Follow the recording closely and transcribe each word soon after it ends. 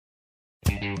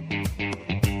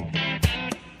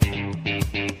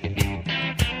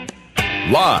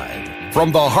Live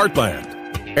from the heartland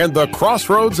and the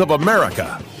crossroads of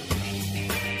America,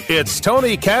 it's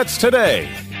Tony Katz Today.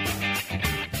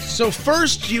 So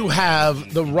first you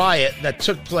have the riot that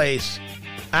took place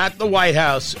at the White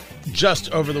House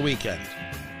just over the weekend.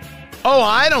 Oh,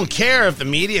 I don't care if the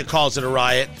media calls it a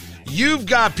riot. You've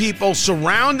got people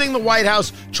surrounding the White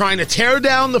House trying to tear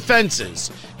down the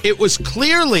fences. It was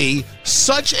clearly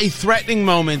such a threatening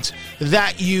moment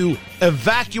that you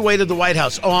evacuated the White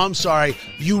House. Oh, I'm sorry.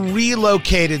 You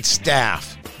relocated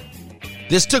staff.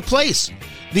 This took place.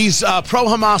 These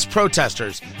pro-Hamas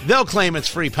protesters, they'll claim it's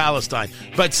free Palestine.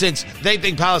 But since they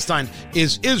think Palestine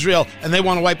is Israel and they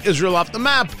want to wipe Israel off the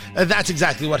map, that's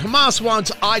exactly what Hamas wants.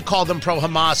 I call them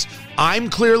pro-Hamas. I'm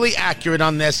clearly accurate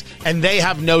on this, and they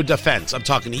have no defense. I'm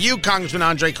talking to you, Congressman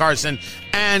Andre Carson,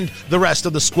 and the rest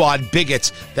of the squad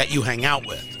bigots that you hang out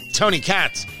with. Tony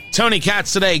Katz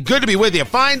Today. Good to be with you.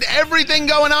 Find everything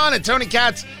going on at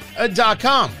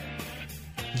TonyKatz.com.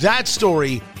 That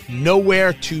story,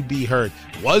 nowhere to be heard.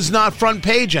 Was not front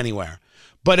page anywhere.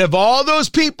 But if all those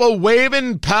people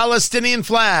waving Palestinian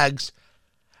flags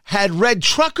had red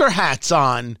trucker hats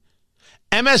on,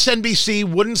 MSNBC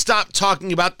wouldn't stop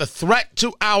talking about the threat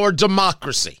to our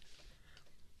democracy.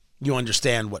 You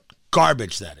understand what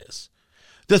garbage that is.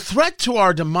 The threat to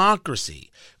our democracy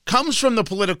comes from the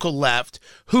political left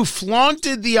who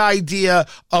flaunted the idea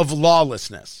of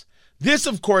lawlessness. This,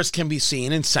 of course, can be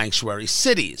seen in sanctuary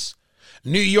cities.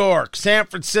 New York, San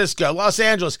Francisco, Los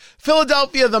Angeles,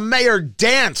 Philadelphia, the mayor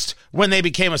danced when they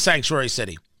became a sanctuary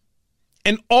city.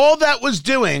 And all that was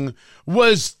doing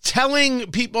was telling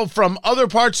people from other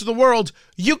parts of the world,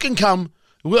 you can come.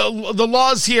 Well, the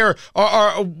laws here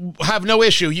are have no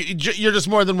issue. You're just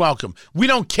more than welcome. We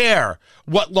don't care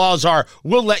what laws are.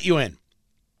 We'll let you in.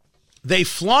 They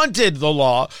flaunted the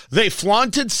law. They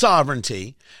flaunted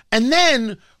sovereignty. And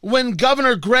then when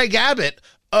Governor Greg Abbott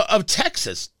of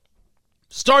Texas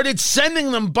started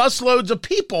sending them busloads of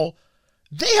people,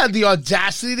 they had the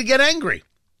audacity to get angry.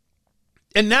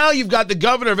 And now you've got the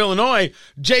governor of Illinois,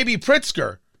 J.B.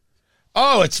 Pritzker.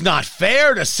 Oh, it's not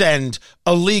fair to send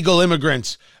illegal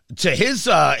immigrants to his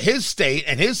state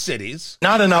and his cities.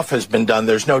 Not enough has been done.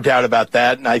 There's no doubt about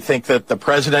that. And I think that the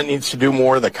president needs to do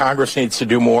more. The Congress needs to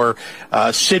do more.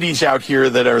 Cities out here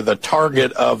that are the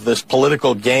target of this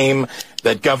political game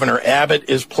that Governor Abbott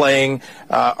is playing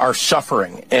are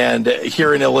suffering. And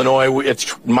here in Illinois,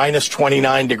 it's minus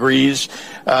 29 degrees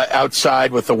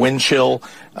outside with the wind chill.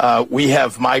 We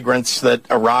have migrants that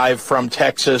arrive from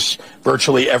Texas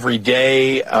virtually every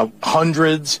day,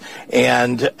 hundreds,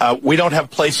 and we don't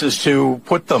have places to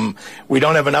put them. We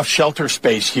don't have enough shelter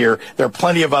space here. There are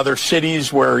plenty of other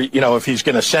cities where, if he's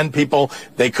going to send people,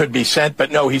 they could be sent.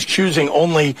 But no, he's choosing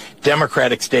only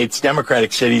Democratic states,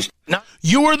 Democratic cities.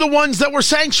 You were the ones that were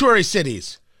sanctuary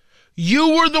cities.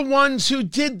 You were the ones who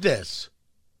did this.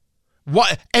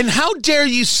 What? And how dare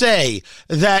you say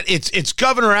that it's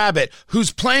Governor Abbott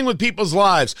who's playing with people's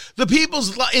lives? The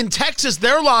people's in Texas,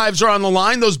 their lives are on the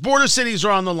line. Those border cities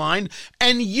are on the line.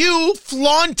 And you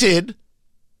flaunted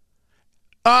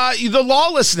the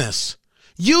lawlessness.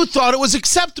 You thought it was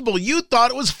acceptable. You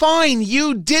thought it was fine.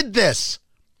 You did this.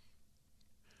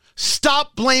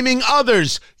 Stop blaming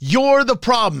others. You're the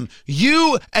problem.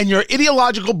 You and your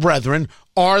ideological brethren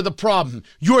are the problem.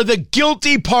 You're the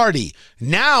guilty party.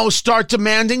 Now start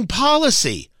demanding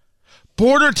policy.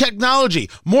 Border technology,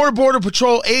 more Border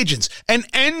Patrol agents, an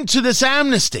end to this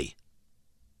amnesty,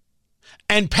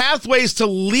 and pathways to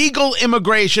legal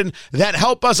immigration that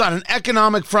help us on an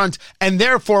economic front and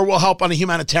therefore will help on a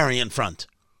humanitarian front.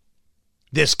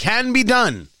 This can be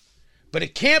done. But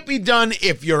it can't be done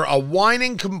if you're a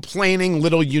whining, complaining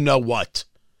little you-know-what.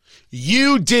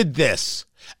 You did this.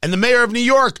 And the mayor of New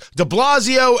York, de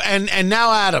Blasio, and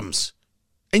now Adams.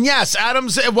 And yes,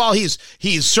 Adams, while he's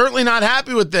certainly not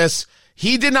happy with this,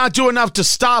 he did not do enough to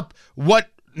stop what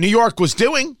New York was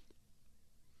doing.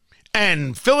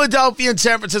 And Philadelphia and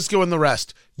San Francisco and the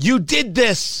rest. You did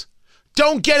this.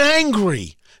 Don't get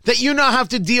angry that you now have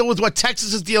to deal with what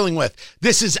Texas is dealing with.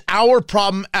 This is our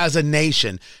problem as a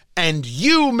nation. And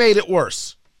you made it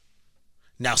worse.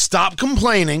 Now stop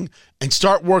complaining and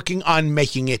start working on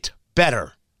making it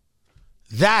better.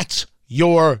 That's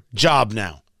your job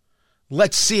now.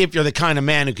 Let's see if you're the kind of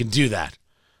man who can do that.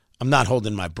 I'm not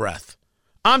holding my breath.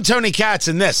 I'm Tony Katz,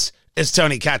 and this is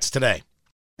Tony Katz Today.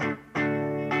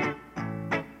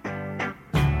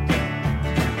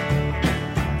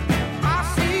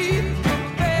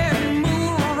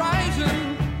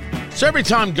 So every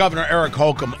time Governor Eric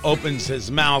Holcomb opens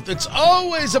his mouth, it's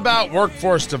always about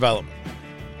workforce development.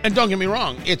 And don't get me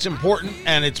wrong, it's important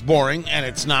and it's boring and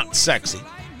it's not sexy.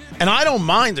 And I don't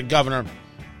mind the governor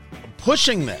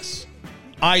pushing this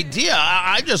idea.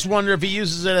 I just wonder if he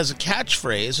uses it as a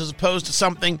catchphrase as opposed to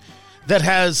something that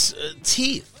has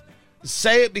teeth.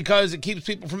 Say it because it keeps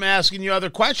people from asking you other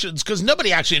questions, because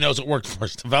nobody actually knows what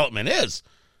workforce development is.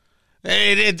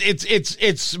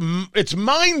 It's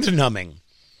mind-numbing,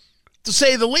 to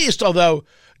say the least, although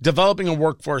developing a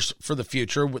workforce for the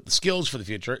future with the skills for the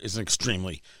future is an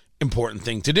extremely important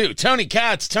thing to do. Tony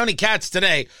Katz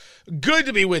today. Good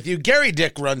to be with you. Gary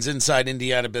Dick runs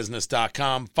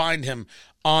InsideIndianaBusiness.com. Find him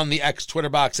on the X Twitter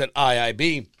box at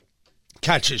IIB.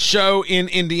 Catch his show in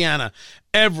Indiana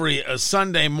every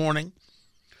Sunday morning.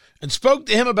 And spoke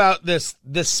to him about this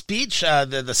speech,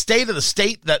 the state of the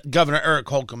state that Governor Eric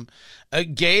Holcomb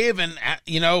gave, and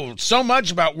so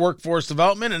much about workforce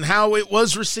development and how it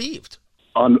was received.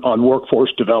 On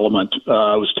workforce development, it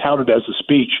was touted as a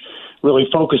speech really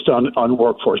focused on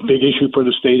workforce. Big issue for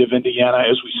the state of Indiana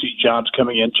as we see jobs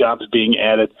coming in, jobs being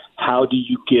added. How do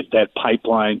you get that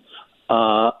pipeline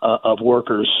of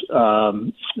workers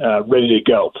ready to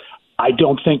go? I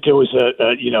don't think there was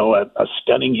a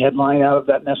stunning headline out of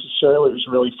that necessarily. It was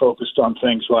really focused on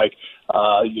things like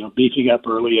beefing up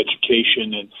early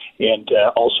education and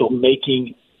also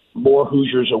making more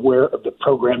Hoosiers aware of the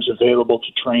programs available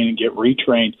to train and get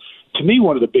retrained. To me,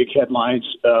 one of the big headlines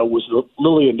was the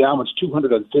Lilly Endowment's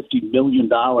 $250 million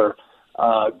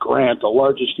grant, the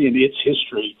largest in its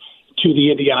history, to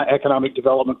the Indiana Economic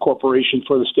Development Corporation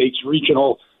for the state's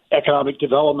regional economic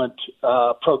development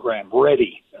program,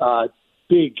 READY.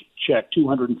 Big check,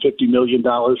 $250 million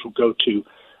will go to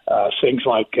things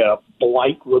like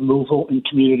blight removal in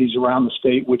communities around the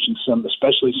state, which in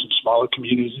especially some smaller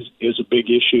communities, is a big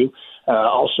issue.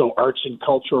 Also arts and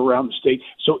culture around the state.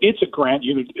 So it's a grant.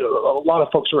 A lot of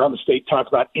folks around the state talk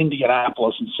about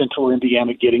Indianapolis and central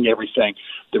Indiana getting everything.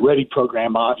 The READY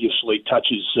program obviously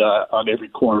touches on every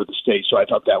corner of the state. So I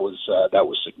thought that was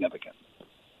significant.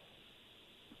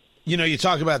 You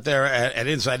talk about there at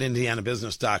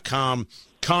InsideIndianaBusiness.com,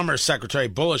 Commerce Secretary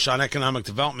bullish on economic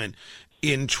development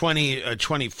in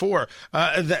 2024.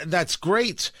 That's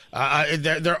great.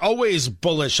 They're always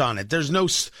bullish on it. There's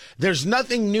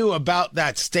nothing new about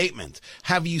that statement.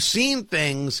 Have you seen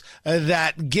things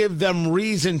that give them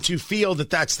reason to feel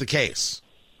that that's the case?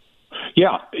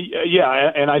 Yeah.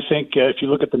 And I think if you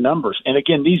look at the numbers, and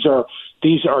again, these are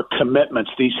commitments.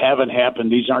 These haven't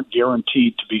happened. These aren't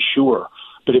guaranteed, to be sure.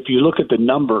 But if you look at the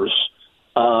numbers,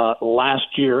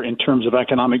 last year in terms of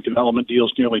economic development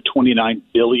deals, nearly $29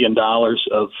 billion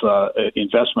of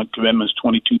investment commitments,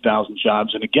 22,000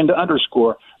 jobs. And again, to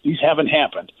underscore, these haven't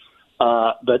happened,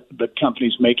 but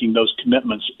companies making those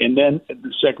commitments. And then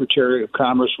the Secretary of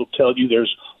Commerce will tell you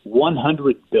there's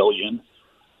 $100 billion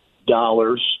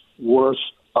worth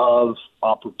of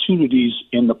opportunities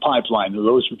in the pipeline.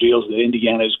 Those are deals that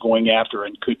Indiana is going after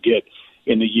and could get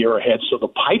in the year ahead. So the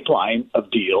pipeline of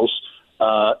deals,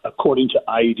 according to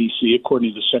IEDC,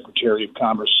 according to the Secretary of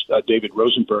Commerce, David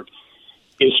Rosenberg,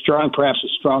 is strong, perhaps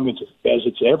as strong as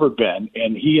it's ever been.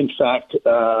 And he, in fact,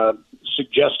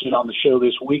 suggested on the show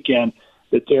this weekend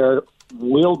that there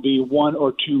will be one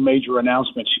or two major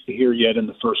announcements here yet in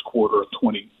the first quarter of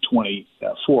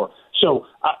 2024. So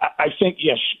I think,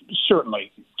 yes,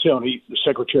 certainly, Tony, the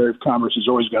Secretary of Commerce is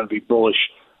always going to be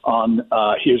bullish on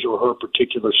his or her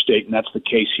particular state, and that's the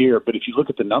case here. But if you look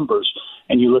at the numbers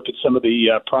and you look at some of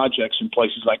the projects in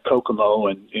places like Kokomo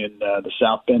and in the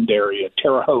South Bend area,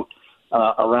 Terre Haute,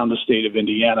 around the state of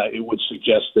Indiana, it would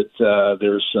suggest that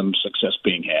there's some success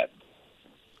being had.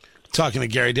 Talking to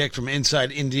Gary Dick from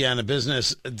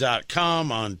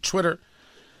InsideIndianaBusiness.com on Twitter,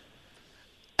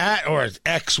 or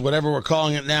X, whatever we're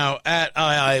calling it now, at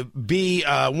IIB.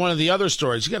 One of the other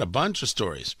stories, you got a bunch of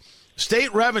stories.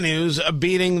 State revenues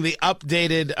beating the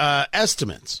updated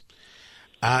estimates.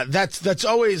 That's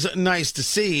always nice to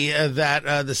see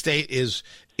that the state is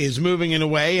moving in a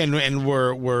way, and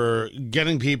we're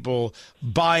getting people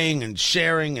buying and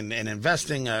sharing and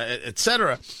investing, et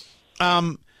cetera.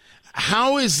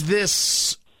 How is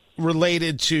this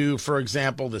related to, for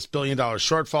example, this $1 billion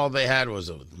shortfall they had was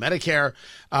with Medicare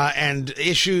and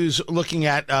issues looking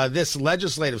at this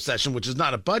legislative session, which is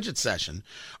not a budget session?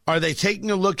 Are they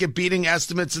taking a look at beating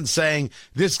estimates and saying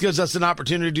this gives us an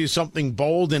opportunity to do something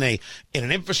bold in an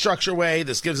infrastructure way?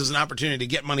 This gives us an opportunity to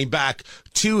get money back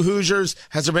to Hoosiers.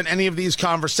 Has there been any of these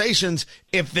conversations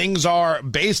if things are,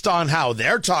 based on how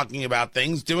they're talking about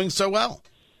things, doing so well?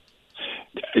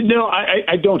 No,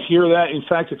 I don't hear that. In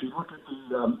fact, if you look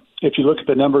at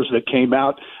the numbers that came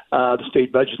out, the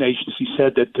state budget agency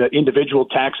said that individual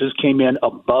taxes came in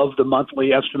above the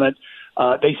monthly estimate.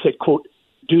 They said, quote,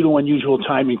 due to unusual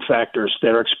timing factors that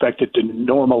are expected to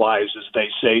normalize, as they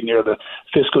say, near the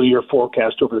fiscal year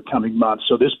forecast over the coming months.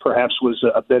 So this perhaps was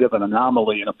a bit of an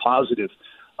anomaly in a positive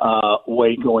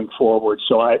way going forward.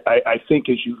 So I think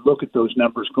as you look at those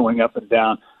numbers going up and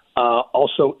down,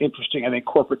 also interesting, I think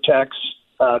corporate tax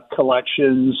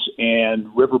collections and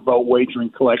riverboat wagering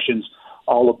collections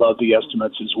all above the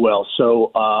estimates as well.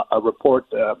 So a report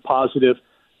positive.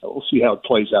 We'll see how it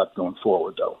plays out going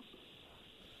forward, though.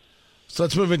 So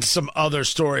let's move into some other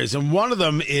stories, and one of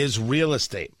them is real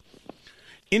estate.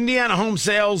 Indiana home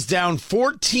sales down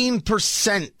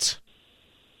 14%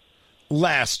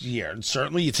 last year. And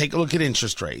certainly you take a look at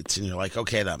interest rates, and you're like,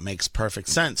 okay, that makes perfect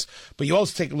sense. But you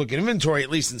also take a look at inventory, at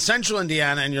least in central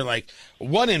Indiana, and you're like,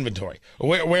 what inventory?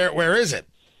 Where is it?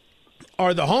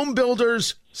 Are the home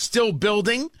builders still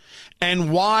building?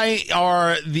 And why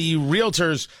are the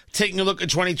realtors taking a look at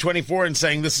 2024 and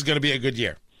saying this is going to be a good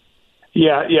year?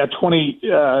 Yeah.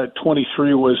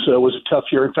 2023 was a tough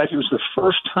year. In fact, it was the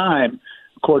first time,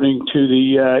 according to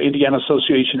the Indiana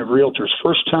Association of Realtors,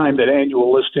 first time that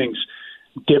annual listings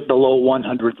dipped below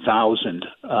 100,000,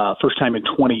 first time in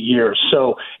 20 years.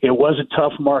 So it was a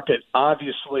tough market.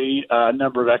 Obviously, a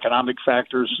number of economic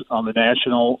factors on the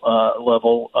national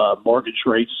level. Mortgage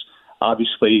rates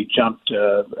obviously jumped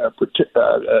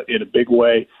in a big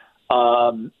way.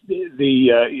 The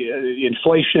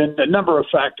inflation, a number of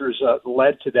factors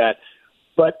led to that.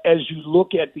 But as you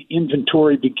look at the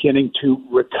inventory beginning to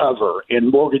recover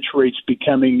and mortgage rates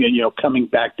becoming, coming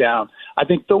back down, I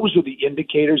think those are the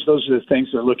indicators. Those are the things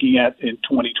they're looking at in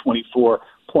 2024,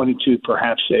 pointing to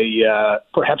perhaps a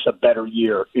better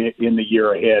year in the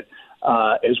year ahead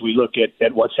as we look at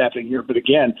what's happening here. But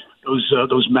again,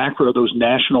 those macro, those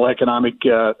national economic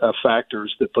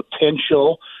factors, the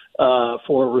potential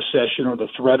for a recession or the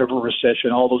threat of a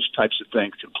recession, all those types of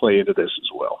things can play into this as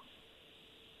well.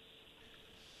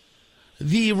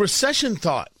 The recession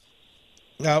thought,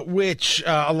 which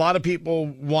a lot of people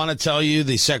want to tell you,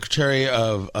 the Secretary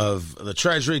of the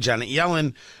Treasury, Janet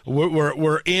Yellen,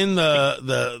 we're in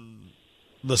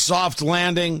the soft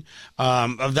landing.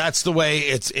 That's the way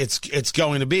it's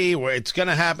going to be, where it's going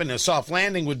to happen. A soft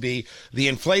landing would be the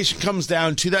inflation comes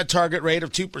down to that target rate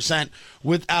of 2%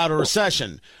 without a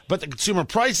recession. But the consumer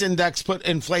price index put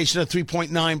inflation at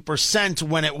 3.9%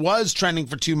 when it was trending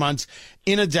for 2 months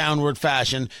in a downward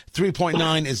fashion.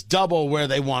 3.9 is double where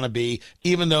they want to be,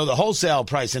 even though the wholesale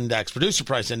price index, producer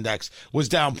price index, was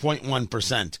down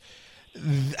 0.1%.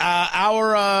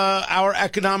 Our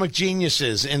economic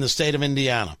geniuses in the state of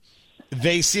Indiana,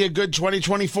 they see a good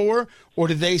 2024, or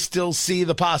do they still see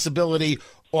the possibility,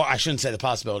 or I shouldn't say the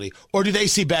possibility, or do they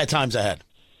see bad times ahead?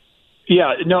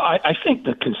 Yeah, no, I think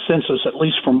the consensus, at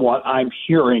least from what I'm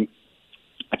hearing,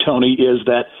 Tony, is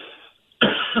that,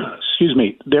 excuse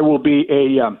me, there will be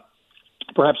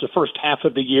perhaps the first half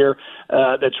of the year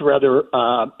that's rather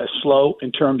slow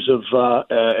in terms of,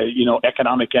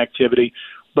 economic activity.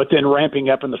 But then ramping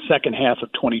up in the second half of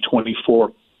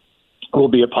 2024 will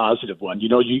be a positive one.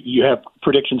 You have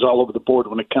predictions all over the board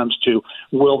when it comes to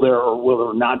will there or will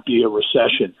there not be a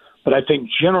recession. But I think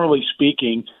generally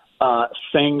speaking,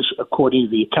 things, according to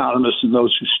the economists and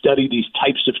those who study these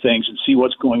types of things and see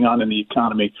what's going on in the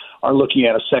economy, are looking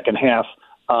at a second half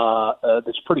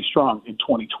that's pretty strong in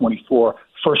 2024.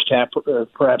 First half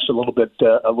perhaps a little bit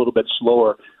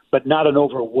slower, but not an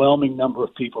overwhelming number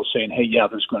of people saying, hey, yeah,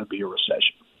 there's going to be a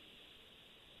recession.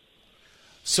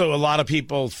 So a lot of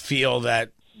people feel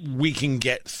that we can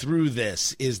get through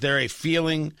this. Is there a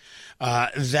feeling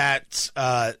that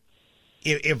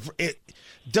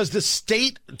does the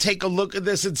state take a look at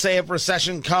this and say, if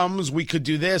recession comes, we could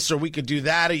do this or we could do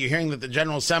that? Are you hearing that the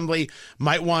General Assembly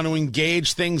might want to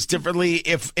engage things differently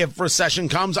if recession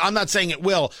comes? I'm not saying it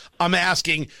will. I'm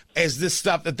asking, is this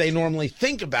stuff that they normally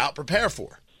think about, prepare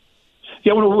for?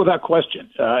 Yeah, well, without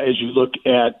question. As you look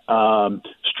at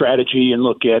strategy and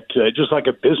look at just like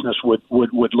a business would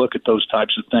look at those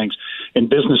types of things, and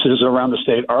businesses around the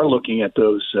state are looking at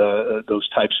those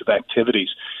types of activities.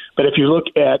 But if you look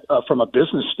at from a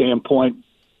business standpoint,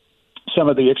 some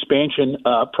of the expansion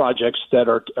projects that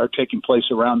are taking place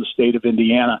around the state of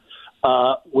Indiana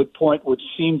would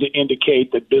seem to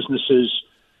indicate that businesses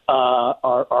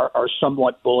are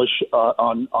somewhat bullish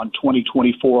on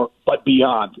 2024, but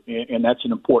beyond, and that's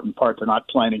an important part. They're not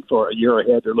planning for a year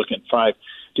ahead; they're looking 5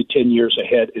 to 10 years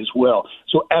ahead as well.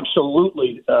 So,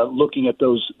 absolutely, looking at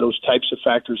those types of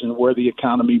factors and where the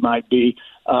economy might be,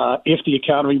 if the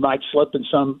economy might slip in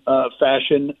some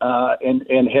fashion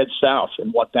and head south,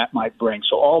 and what that might bring.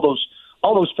 So, all those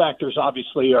factors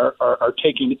obviously are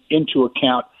taken into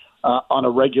account on a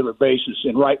regular basis.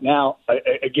 And right now, I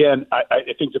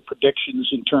think the predictions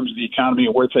in terms of the economy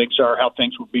and where things are, how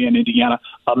things will be in Indiana,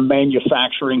 a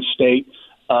manufacturing state,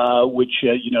 which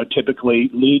typically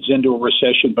leads into a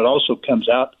recession, but also comes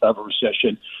out of a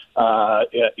recession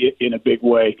in a big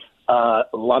way. A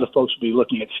lot of folks will be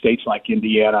looking at states like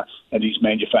Indiana and these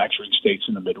manufacturing states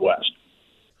in the Midwest.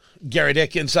 Gary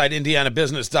Dick,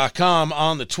 InsideIndianaBusiness.com,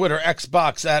 on the Twitter X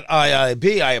box at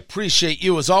IIB. I appreciate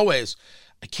you as always.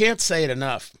 I can't say it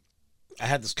enough. I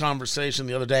had this conversation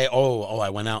the other day. I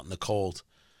went out in the cold.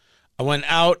 I went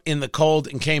out in the cold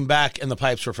and came back and the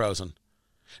pipes were frozen.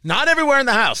 Not everywhere in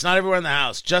the house.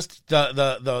 Just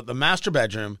the master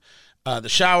bedroom, the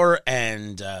shower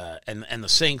and the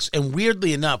sinks. And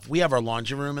weirdly enough, we have our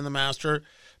laundry room in the master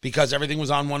because everything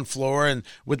was on one floor, and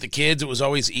with the kids, it was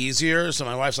always easier. So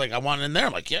my wife's like, I want it in there.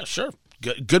 I'm like, yeah, sure.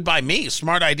 Good by me.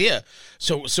 Smart idea.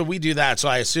 So we do that. So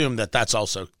I assume that that's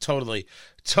also totally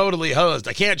hosed.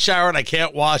 I can't shower and I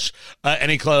can't wash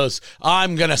any clothes.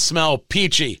 I'm going to smell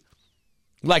peachy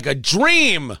like a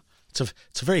dream.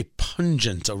 It's a very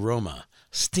pungent aroma.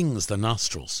 Stings the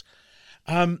nostrils.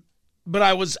 But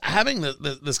I was having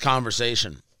this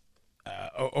conversation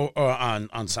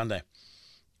on Sunday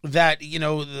that,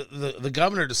 the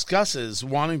governor discusses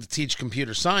wanting to teach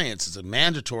computer science as a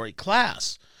mandatory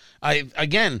class.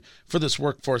 Again, for this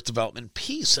workforce development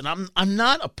piece. And I'm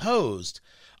not opposed.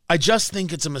 I just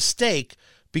think it's a mistake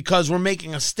because we're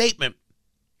making a statement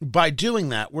by doing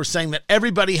that. We're saying that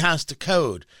everybody has to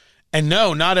code. And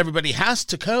no, not everybody has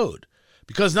to code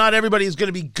because not everybody is going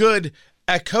to be good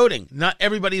at coding. Not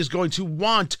everybody is going to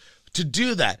want to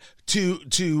do that, to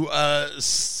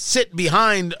sit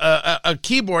behind a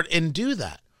keyboard and do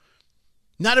that.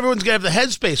 Not everyone's going to have the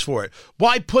headspace for it.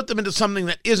 Why put them into something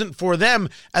that isn't for them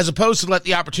as opposed to let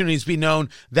the opportunities be known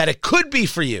that it could be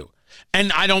for you?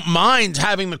 And I don't mind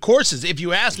having the courses. If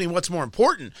you ask me what's more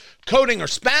important, coding or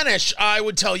Spanish, I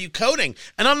would tell you coding.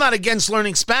 And I'm not against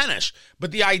learning Spanish,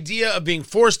 but the idea of being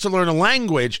forced to learn a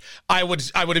language, I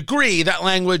would agree that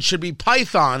language should be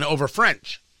Python over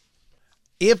French.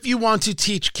 If you want to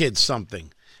teach kids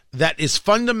something that is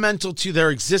fundamental to their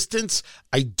existence,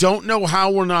 I don't know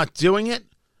how we're not doing it.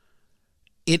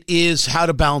 It is how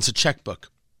to balance a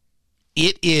checkbook.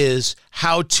 It is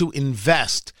how to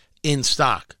invest in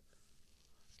stock.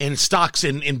 In stocks,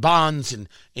 in bonds,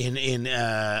 in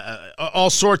all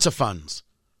sorts of funds.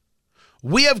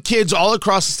 We have kids all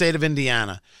across the state of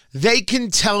Indiana. They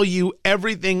can tell you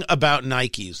everything about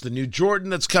Nikes. The new Jordan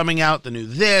that's coming out, the new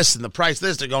this, and the price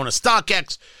this. They're going to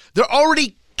StockX. They're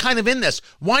already kind of in this.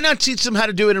 Why not teach them how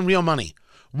to do it in real money?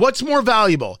 What's more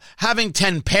valuable, having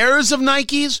 10 pairs of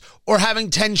Nikes or having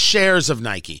 10 shares of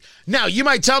Nike? Now, you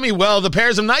might tell me, well, the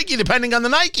pairs of Nike, depending on the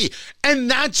Nike.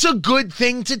 And that's a good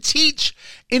thing to teach.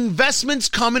 Investments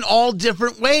come in all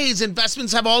different ways.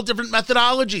 Investments have all different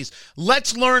methodologies.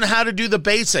 Let's learn how to do the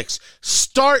basics.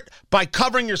 Start by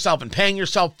covering yourself and paying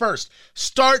yourself first.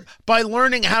 Start by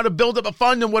learning how to build up a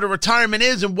fund and what a retirement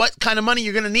is and what kind of money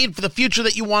you're going to need for the future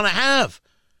that you want to have.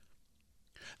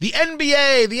 The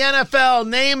NBA, the NFL,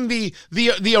 name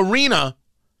the arena.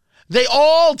 They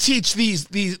all teach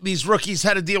these rookies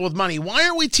how to deal with money. Why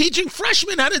aren't we teaching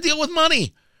freshmen how to deal with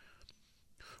money?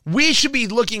 We should be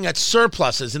looking at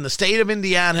surpluses in the state of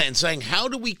Indiana and saying, how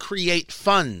do we create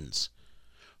funds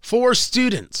for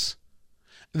students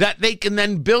that they can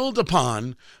then build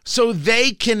upon so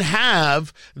they can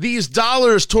have these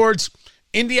dollars towards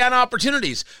Indiana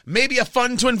opportunities? Maybe a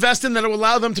fund to invest in that will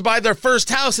allow them to buy their first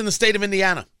house in the state of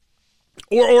Indiana.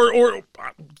 Or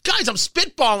guys, I'm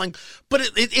spitballing, but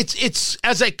it's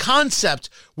as a concept,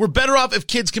 we're better off if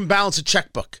kids can balance a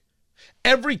checkbook.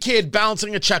 Every kid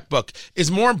balancing a checkbook is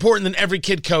more important than every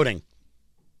kid coding.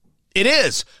 It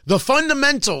is the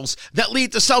fundamentals that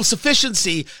lead to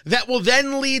self-sufficiency that will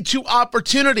then lead to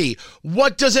opportunity.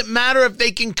 What does it matter if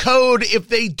they can code if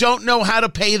they don't know how to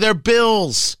pay their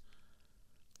bills?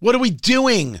 What are we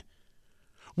doing?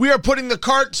 We are putting the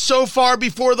cart so far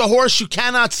before the horse, you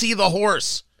cannot see the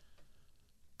horse.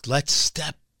 Let's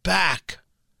step back.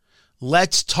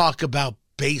 Let's talk about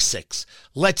basics.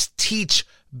 Let's teach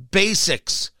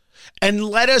basics. And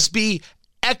let us be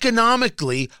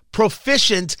economically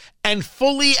proficient and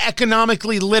fully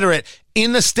economically literate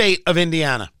in the state of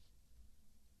Indiana.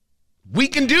 We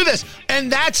can do this.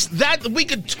 And we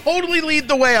could totally lead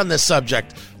the way on this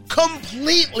subject.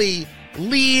 Completely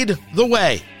lead the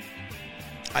way.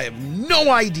 I have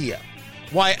no idea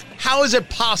how is it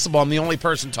possible I'm the only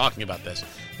person talking about this?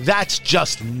 That's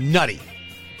just nutty.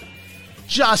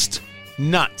 Just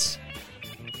nuts.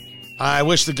 I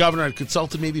wish the governor had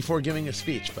consulted me before giving a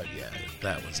speech, but yeah,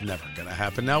 that was never going to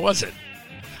happen now, was it?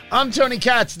 I'm Tony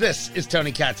Katz. This is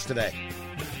Tony Katz Today.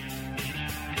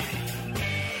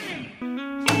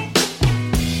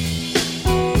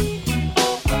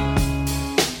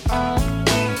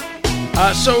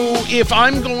 So if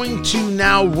I'm going to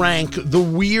now rank the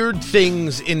weird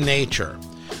things in nature,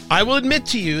 I will admit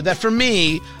to you that for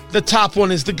me, the top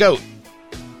one is the goat.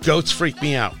 Goats freak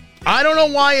me out. I don't know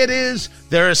why it is.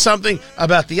 There is something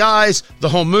about the eyes, the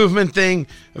whole movement thing,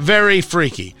 very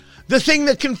freaky. The thing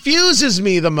that confuses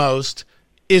me the most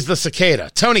is the cicada.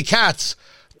 Tony Katz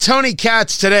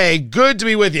Today. Good to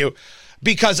be with you,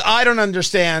 because I don't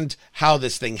understand how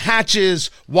this thing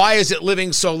hatches. Why is it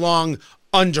living so long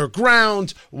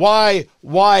underground? Why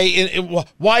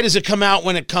does it come out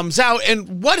when it comes out?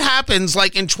 And what happens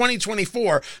like in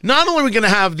 2024? Not only are we going to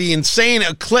have the insane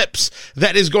eclipse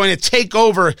that is going to take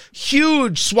over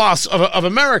huge swaths of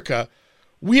America,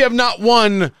 we have not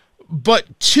one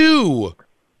but two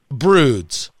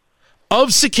broods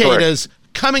of cicadas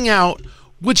coming out,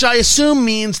 which I assume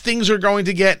means things are going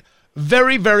to get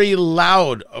very, very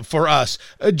loud for us.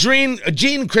 Gene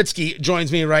Kritsky joins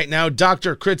me right now.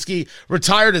 Dr. Kritsky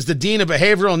retired as the Dean of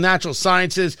Behavioral and Natural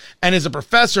Sciences and is a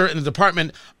professor in the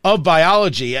Department of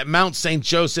Biology at Mount St.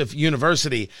 Joseph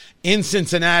University in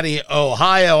Cincinnati,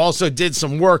 Ohio. Also did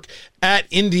some work at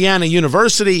Indiana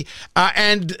University.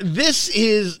 And this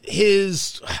is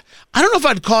his, I don't know if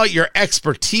I'd call it your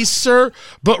expertise, sir,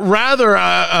 but rather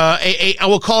I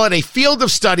will call it a field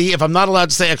of study, if I'm not allowed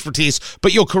to say expertise,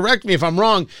 but you'll correct me if I'm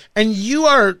wrong. And you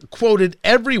are quoted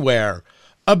everywhere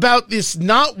about this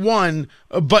not one,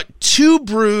 but two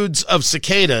broods of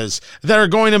cicadas that are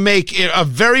going to make it a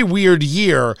very weird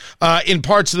year in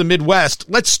parts of the Midwest.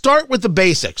 Let's start with the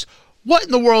basics. What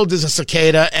in the world is a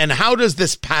cicada, and how does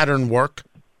this pattern work?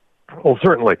 Well,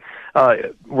 certainly.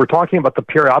 We're talking about the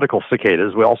periodical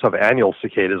cicadas. We also have annual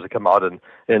cicadas that come out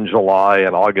in July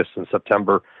and August and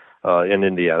September in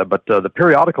Indiana. But the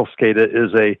periodical cicada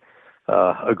is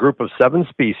a group of 7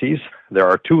 species. There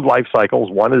are 2 life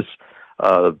cycles. One is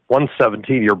one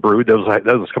 17-year brood. Those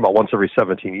come out once every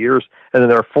 17 years. And then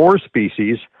there are 4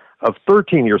 species of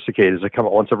 13-year cicadas that come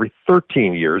out once every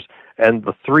 13 years. And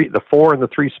the 4 and the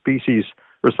 3 species,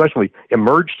 respectively,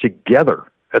 emerge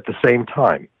together at the same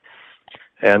time.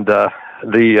 And as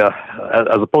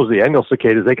opposed to the annual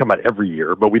cicadas, they come out every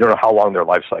year, but we don't know how long their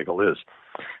life cycle is.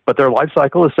 But their life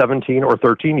cycle is 17 or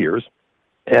 13 years.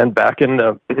 And back in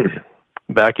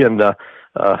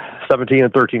 17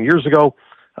 and 13 years ago,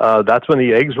 that's when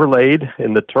the eggs were laid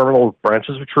in the terminal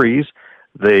branches of trees.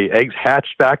 The eggs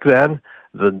hatched back then.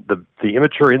 The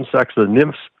immature insects, the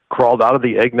nymphs, crawled out of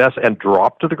the egg nest and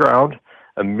dropped to the ground,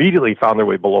 immediately found their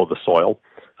way below the soil.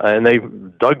 And they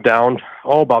dug down,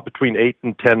 about between 8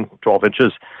 and 10, 12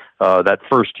 inches that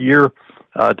first year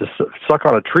to suck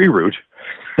on a tree root.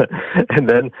 And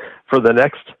then for the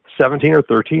next 17 or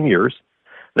 13 years,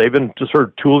 they've been just sort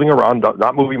of tooling around,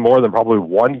 not moving more than probably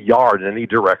 1 yard in any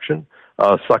direction,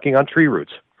 sucking on tree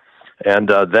roots. And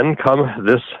then come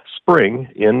this spring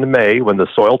in May, when the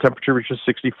soil temperature reaches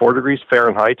 64 degrees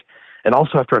Fahrenheit, and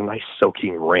also after a nice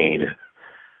soaking rain,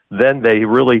 then they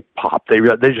really pop. They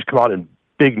just come out in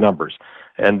big numbers.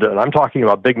 And I'm talking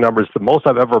about big numbers. The most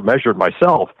I've ever measured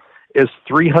myself is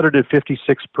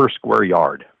 356 per square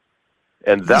yard.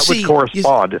 And that would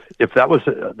correspond, if that was,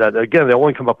 that again, they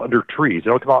only come up under trees. They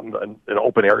don't come out in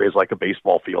open areas like a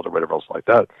baseball field or whatever else like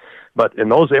that. But in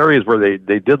those areas where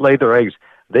they did lay their eggs,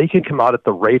 they can come out at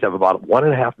the rate of about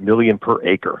 1.5 million per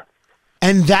acre.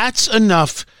 And that's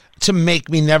enough to make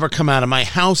me never come out of my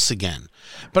house again.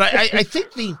 But I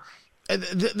think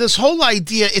this whole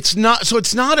idea, it's not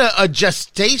a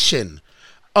gestation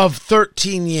of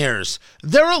 13 years.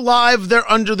 They're alive. They're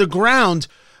under the ground.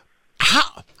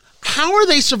 How are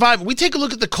they surviving? We take a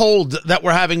look at the cold that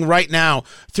we're having right now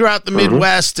throughout the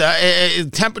Midwest,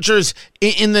 temperatures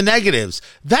in the negatives.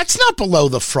 That's not below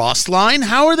the frost line.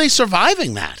 How are they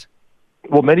surviving that?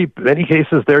 Well, many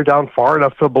cases they're down far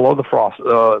enough below the frost.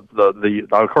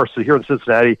 Now, of course, here in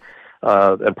Cincinnati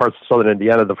and parts of southern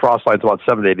Indiana, the frost line's about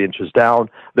 7 to 8 inches down.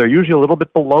 They're usually a little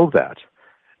bit below that.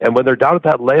 And when they're down at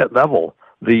that level,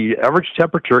 the average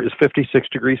temperature is 56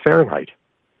 degrees Fahrenheit.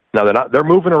 Now, they're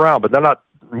moving around, but they're not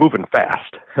moving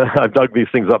fast. I've dug these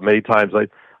things up many times. When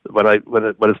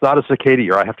it's not a cicada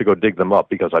year, I have to go dig them up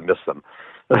because I miss them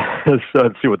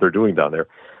and see what they're doing down there.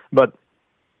 But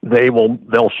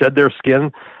they'll shed their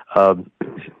skin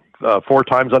 4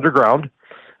 times underground,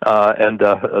 and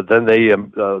then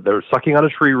they're sucking on a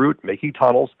tree root, making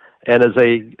tunnels. And as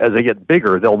they get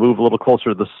bigger, they'll move a little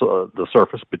closer to the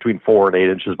surface, between 4 and 8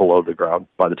 inches below the ground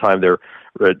by the time they're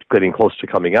getting close to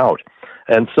coming out.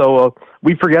 And so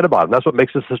we forget about them. That's what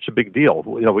makes it such a big deal.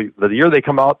 The year they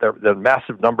come out, they're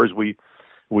massive numbers. We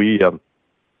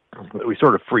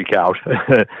sort of freak out,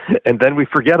 and then we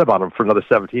forget about them for another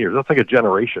 17 years. That's like a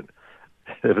generation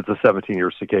if it's a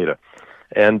 17-year cicada.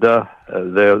 And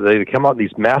they come out in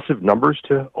these massive numbers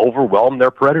to overwhelm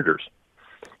their predators.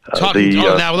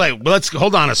 Now, let's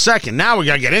hold on a second. Now we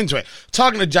got to get into it.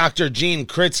 Talking to Dr. Gene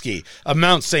Kritsky of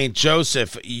Mount St.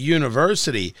 Joseph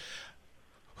University,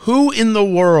 who in the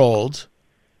world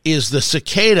is the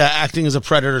cicada acting as a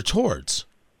predator towards?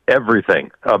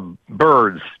 Everything.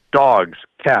 Birds, dogs,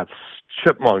 cats,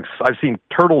 chipmunks. I've seen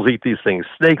turtles eat these things.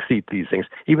 Snakes eat these things.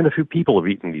 Even a few people have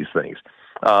eaten these things.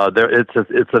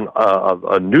 It's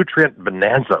a nutrient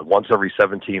bonanza once every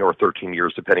 17 or 13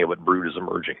 years, depending on what brood is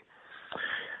emerging.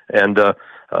 And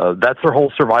that's their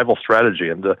whole survival strategy.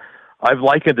 And I've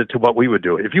likened it to what we would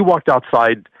do. If you walked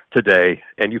outside today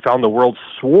and you found the world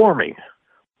swarming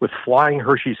with flying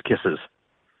Hershey's Kisses,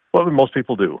 what would most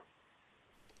people do?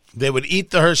 They would eat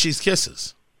the Hershey's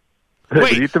Kisses.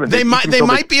 Wait, they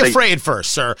might be afraid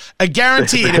first, sir.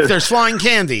 Guaranteed, if there's flying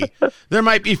candy, there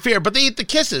might be fear. But they eat the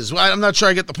kisses. I'm not sure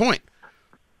I get the point.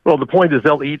 Well, the point is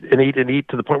they'll eat and eat and eat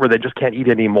to the point where they just can't eat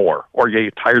anymore, or you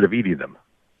get tired of eating them.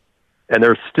 And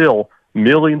there's still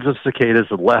millions of cicadas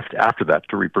left after that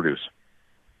to reproduce.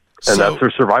 And that's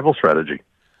their survival strategy.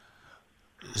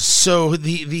 So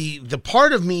the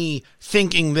part of me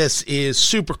thinking this is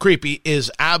super creepy is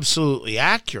absolutely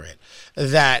accurate.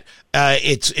 That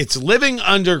it's living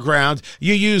underground.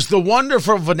 You use the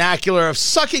wonderful vernacular of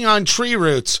sucking on tree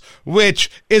roots,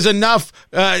 which is enough.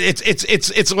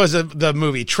 It was the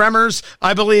movie Tremors,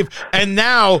 I believe, and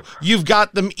now you've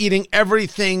got them eating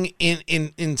everything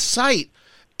in sight.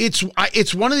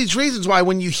 It's one of these reasons why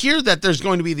when you hear that there's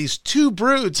going to be these two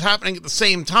broods happening at the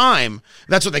same time,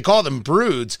 that's what they call them,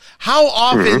 broods. How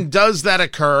often does that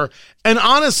occur? And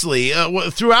honestly,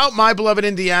 throughout my beloved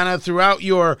Indiana, throughout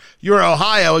your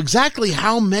Ohio, exactly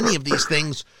how many of these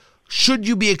things should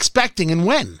you be expecting and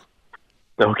when?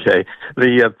 Okay.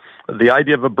 The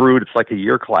idea of a brood, it's like a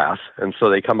year class, and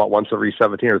so they come out once every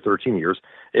 17 or 13 years.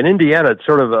 In Indiana, it's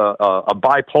sort of a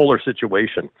bipolar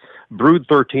situation. Brood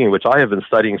 13, which I have been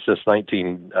studying since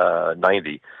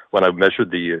 1990, when I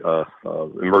measured the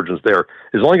emergence there,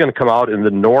 is only going to come out in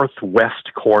the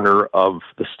northwest corner of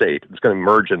the state. It's going to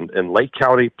emerge in Lake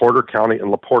County, Porter County,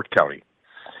 and LaPorte County.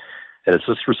 And it's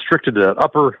just restricted to that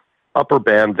upper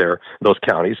band there, those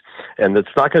counties. And it's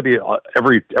not going to be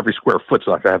every square foot. It's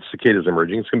not going to have cicadas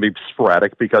emerging. It's going to be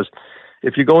sporadic, because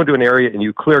if you go into an area and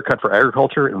you clear cut for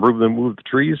agriculture and move the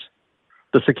trees,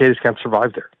 the cicadas can't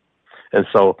survive there. And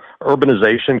so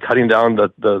urbanization, cutting down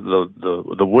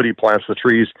the woody plants, the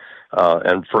trees,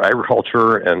 and for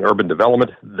agriculture and urban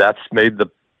development, that's made the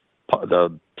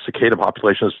cicada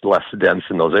populations less dense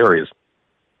in those areas.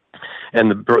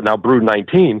 And now brood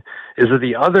 19 is at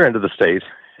the other end of the state,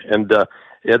 and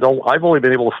I've only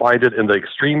been able to find it in the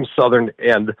extreme southern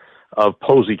end of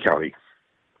Posey County.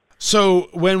 So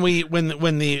when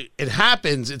it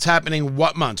happens, it's happening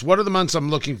what months? What are the months I'm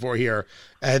looking for here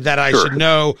that I should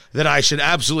know, that I should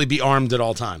absolutely be armed at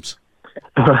all times?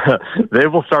 They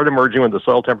will start emerging when the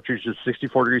soil temperature is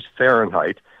 64 degrees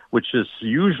Fahrenheit, which is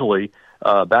usually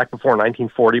back before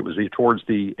 1940. It was towards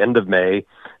the end of May.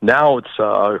 Now it's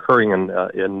occurring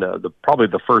in probably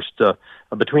the first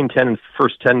between 10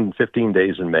 and 15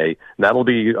 days in May. And that'll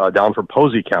be down for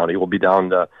Posey County. We'll be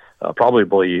down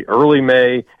probably early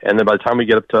May, and then by the time we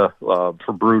get up to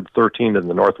for brood 13 in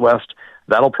the northwest,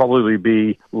 that'll probably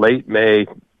be late May.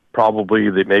 Probably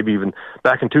maybe even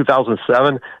back in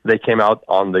 2007, they came out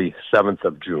on the 7th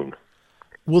of June.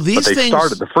 Well,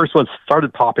 the first ones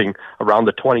started popping around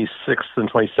the 26th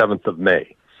and 27th of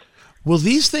May. Will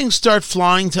these things start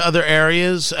flying to other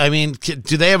areas? I mean,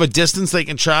 do they have a distance they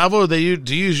can travel, or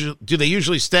do they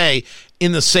usually stay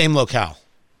in the same locale?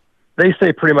 They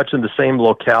stay pretty much in the same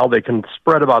locale. They can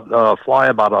fly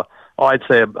about I'd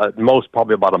say at most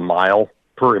probably about a mile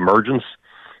per emergence.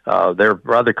 They're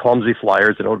rather clumsy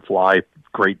flyers. They don't fly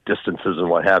great distances and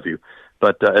what have you.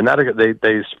 But and that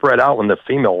they spread out when the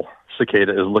female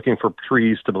cicada is looking for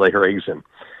trees to lay her eggs in.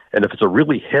 And if it's a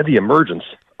really heavy emergence,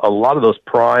 a lot of those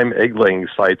prime egg-laying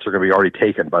sites are going to be already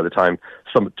taken by the time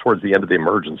towards the end of the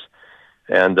emergence.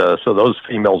 And so those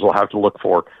females will have to look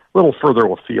for a little further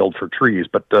afield for trees.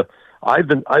 But I've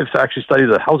actually studied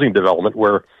a housing development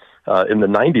where in the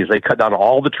 90s they cut down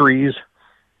all the trees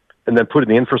and then put in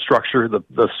the infrastructure,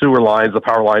 the sewer lines, the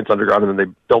power lines underground, and then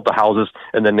they built the houses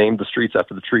and then named the streets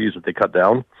after the trees that they cut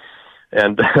down.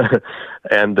 And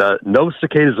no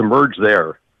cicadas emerged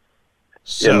there.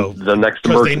 So in the next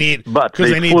emergence, but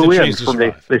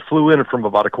they flew in from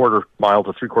about a quarter mile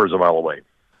to 3/4 of a mile away.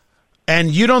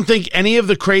 And you don't think any of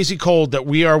the crazy cold that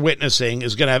we are witnessing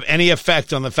is going to have any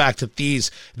effect on the fact that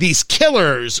these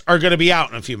killers are going to be out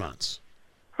in a few months?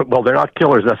 Well, they're not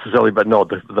killers necessarily, but no,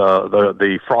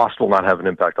 the frost will not have an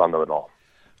impact on them at all.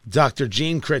 Dr.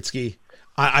 Gene Kritsky,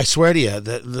 I swear to you,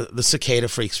 the cicada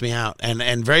freaks me out,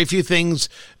 and very few things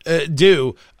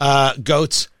do.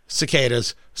 Goats,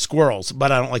 cicadas, squirrels,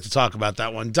 but I don't like to talk about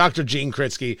that one. Dr. Gene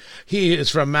Kritsky, he is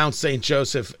from Mount St.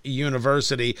 Joseph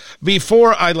University.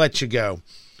 Before I let you go,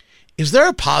 is there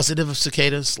a positive of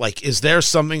cicadas? Like, is there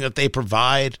something that they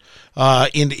provide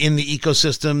in the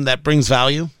ecosystem that brings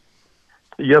value?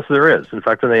 Yes, there is. In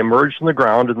fact, when they emerge from the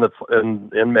ground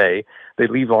in May, they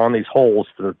leave on these holes.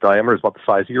 The diameter is about the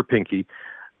size of your pinky.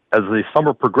 As the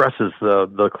summer progresses,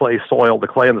 the clay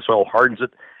in the soil hardens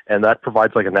it, and that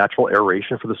provides like a natural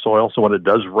aeration for the soil. So when it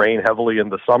does rain heavily in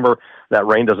the summer, that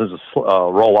rain doesn't just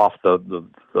roll off the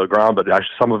ground, but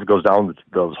actually some of it goes down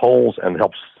those holes and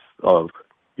helps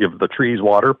give the trees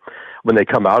water. When they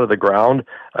come out of the ground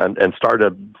and start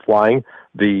flying,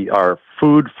 are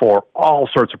food for all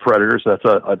sorts of predators. That's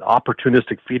an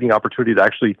opportunistic feeding opportunity to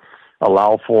actually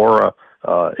allow for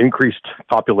increased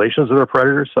populations of their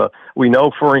predators. We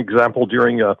know, for example,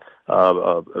 during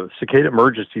cicada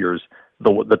emergence years,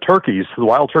 the turkeys, the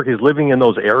wild turkeys living in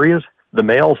those areas, the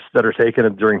males that are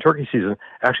taken during turkey season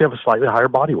actually have a slightly higher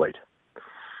body weight.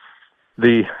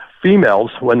 The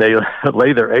females, when they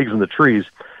lay their eggs in the trees,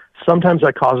 sometimes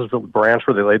that causes the branch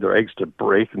where they laid their eggs to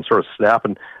break and sort of snap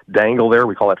and dangle there.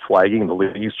 We call that flagging. The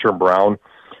leaves turn brown.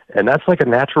 And that's like a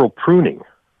natural pruning.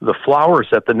 The flower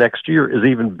set the next year is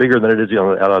even bigger than it is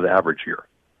on the average year.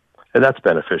 And that's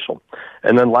beneficial.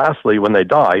 And then lastly, when they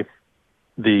die,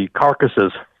 the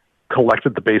carcasses collect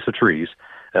at the base of trees.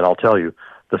 And I'll tell you,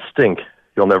 the stink,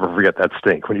 you'll never forget that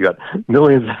stink when you got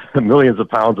millions and millions of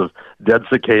pounds of dead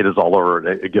cicadas all over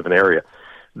a given area.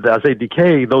 As they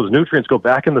decay, those nutrients go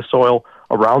back in the soil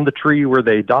around the tree where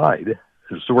they died,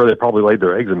 so where they probably laid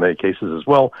their eggs in many cases as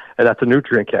well, and that's a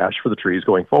nutrient cache for the trees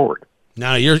going forward.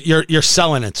 Now you're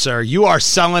selling it, sir. You are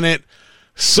selling it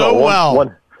so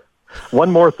well.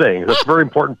 One more thing that's very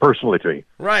important personally to me.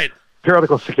 Right.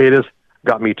 Periodical cicadas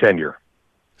got me tenure.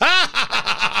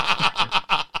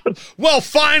 Well,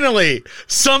 finally,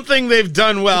 something they've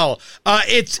done well.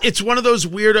 It's one of those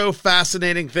weirdo,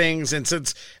 fascinating things, and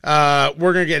since we're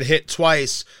going to get hit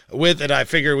twice with it, I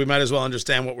figure we might as well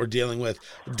understand what we're dealing with.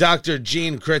 Dr.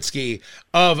 Gene Kritsky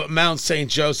of Mount St.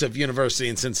 Joseph University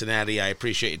in Cincinnati, I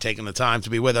appreciate you taking the time to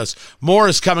be with us. More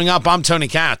is coming up. I'm Tony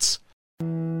Katz.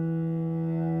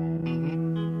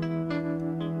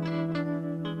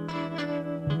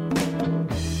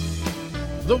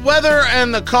 The weather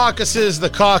and the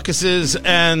caucuses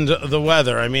and the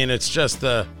weather. I mean, it's just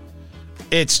the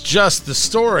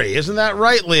story. Isn't that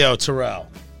right, Leo Terrell?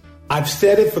 I've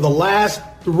said it for the last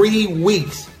 3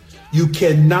 weeks. You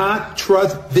cannot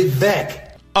trust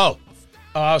Vivek. Oh,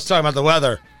 I was talking about the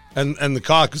weather and the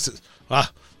caucuses.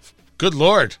 Good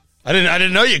Lord. I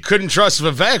didn't know you couldn't trust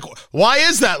Vivek. Why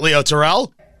is that, Leo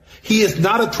Terrell? He is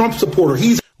not a Trump supporter.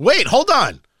 Wait, hold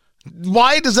on.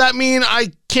 Why does that mean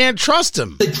I can't trust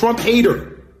him? A Trump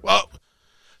hater. Well,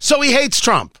 so he hates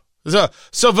Trump. So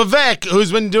Vivek,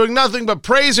 who's been doing nothing but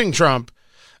praising Trump,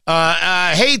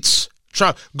 hates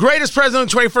Trump. Greatest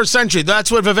president of the 21st century.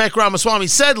 That's what Vivek Ramaswamy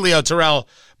said, Leo Terrell.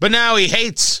 But now he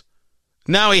hates.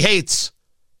 I'm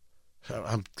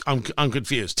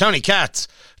confused. Tony Katz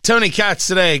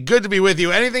today. Good to be with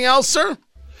you. Anything else, sir?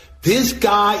 This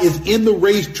guy is in the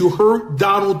race to hurt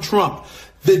Donald Trump.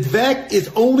 Vivek is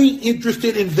only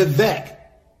interested in Vivek.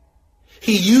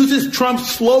 He uses Trump's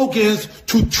slogans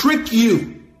to trick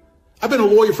you. I've been a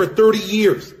lawyer for 30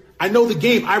 years. I know the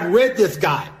game. I've read this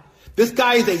guy. This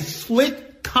guy is a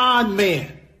slick con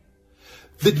man.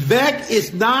 Vivek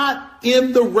is not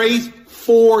in the race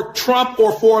for Trump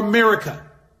or for America.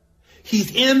 He's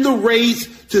in the race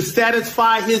to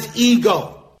satisfy his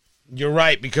ego. You're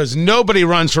right, because nobody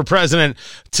runs for president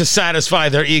to satisfy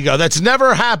their ego. That's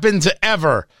never happened to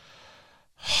ever.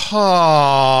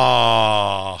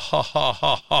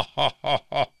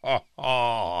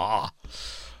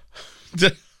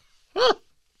 Did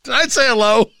I say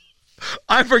hello?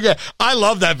 I forget. I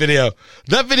love that video.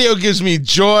 That video gives me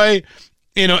joy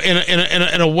in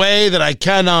a way that I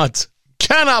cannot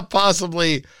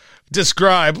possibly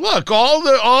describe. Look, all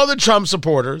the Trump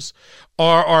supporters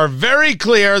are very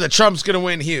clear that Trump's going to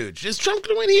win huge. Is Trump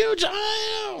going to win huge?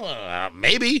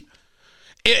 Maybe.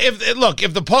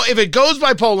 If it goes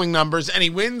by polling numbers and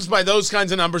he wins by those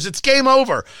kinds of numbers, it's game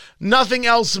over. Nothing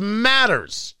else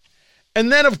matters.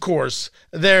 And then, of course,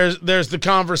 there's the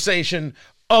conversation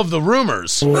of the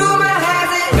rumors.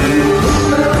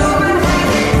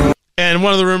 And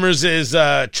one of the rumors is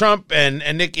Trump and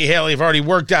Nikki Haley have already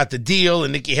worked out the deal,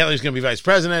 and Nikki Haley's going to be vice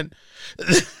president.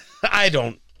 I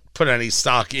don't put any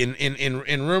stock in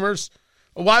rumors.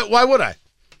 Why would I?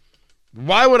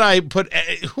 Why would I put...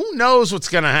 Who knows what's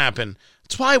going to happen?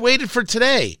 That's why I waited for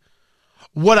today.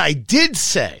 What I did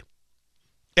say,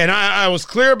 and I was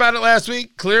clear about it last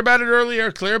week, clear about it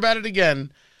earlier, clear about it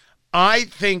again. I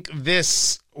think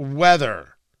this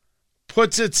weather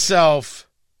puts itself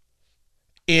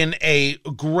in a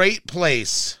great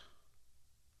place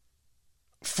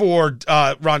for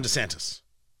Ron DeSantis.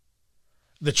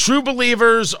 The true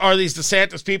believers are these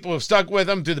DeSantis people who have stuck with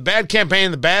him through the bad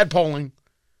campaign, the bad polling.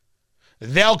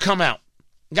 They'll come out.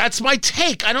 That's my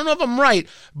take. I don't know if I'm right,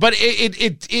 but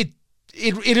it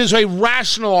is a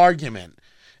rational argument,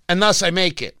 and thus I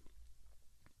make it.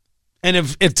 And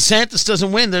if DeSantis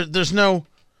doesn't win, there's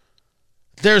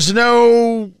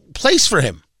no place for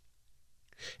him.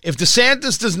 If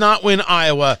DeSantis does not win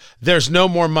Iowa, there's no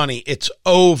more money. It's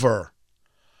over.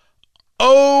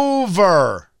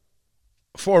 Over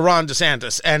for Ron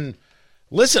DeSantis. And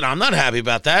listen, I'm not happy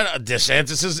about that.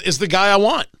 DeSantis is the guy I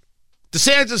want.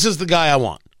 DeSantis is the guy I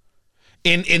want.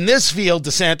 In this field,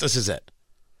 DeSantis is it.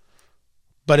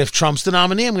 But if Trump's the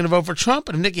nominee, I'm going to vote for Trump.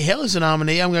 And if Nikki Haley's the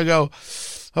nominee, I'm going to go,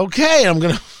 okay, I'm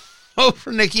going to vote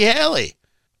for Nikki Haley.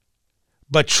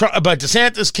 But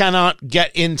DeSantis cannot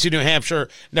get into New Hampshire,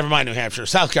 never mind New Hampshire,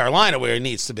 South Carolina, where he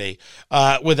needs to be,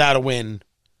 without a win,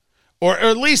 or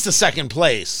at least a second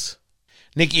place.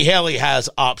 Nikki Haley has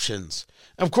options.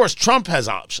 Of course, Trump has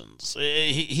options.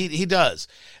 He does.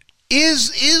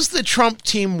 Is the Trump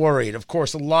team worried? Of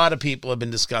course, a lot of people have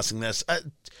been discussing this.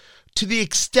 To the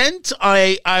extent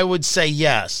I would say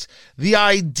yes. The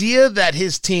idea that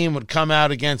his team would come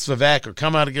out against Vivek or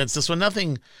come out against this one,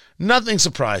 nothing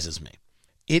surprises me.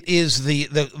 It is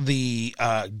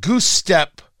the goose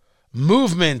step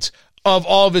movement of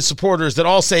all of his supporters that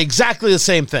all say exactly the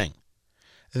same thing.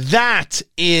 That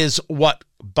is what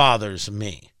bothers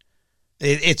me.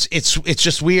 It's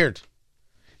just weird.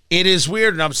 It is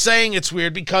weird, and I'm saying it's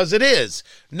weird because it is.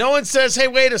 No one says, hey,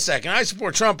 wait a second, I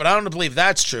support Trump, but I don't believe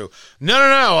that's true. No,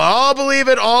 I'll believe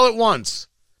it all at once.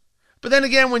 But then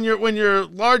again, when your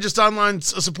largest online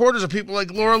supporters are people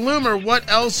like Laura Loomer, what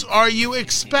else are you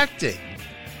expecting?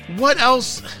 What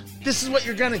else? This is what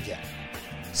you're going to get.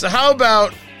 So how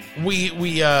about we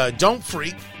don't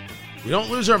freak, we don't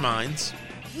lose our minds.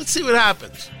 Let's see what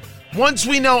happens. Once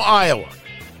we know Iowa,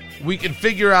 we can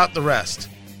figure out the rest.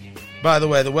 By the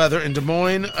way, the weather in Des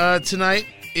Moines tonight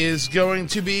is going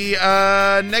to be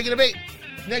 -8,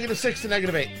 -6 to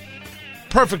 -8.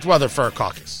 Perfect weather for a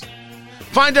caucus.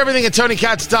 Find everything at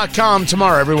TonyKatz.com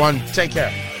tomorrow, everyone. Take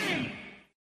care.